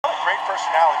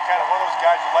personality, kind of one of those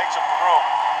guys who lights up the room.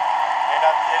 And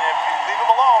if you leave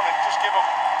him alone and just give him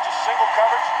just single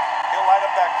coverage, he'll light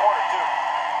up that corner too.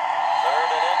 3rd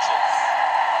and inches.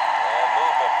 And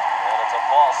movement. And it's a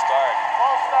false start.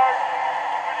 False start.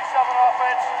 37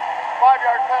 offense.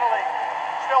 5-yard penalty.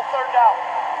 Still 3rd down.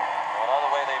 Another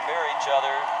way they mirror each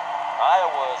other.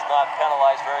 Iowa is not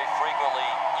penalized very frequently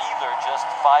either, just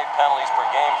 5 penalties per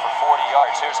game for 40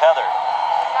 yards. Here's Heather.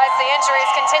 Guys, the injuries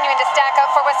continuing to stack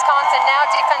up for Wisconsin. Now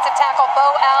defensive tackle Bo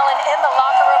Allen in the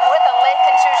locker room with a leg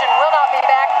contusion. Will not be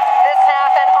back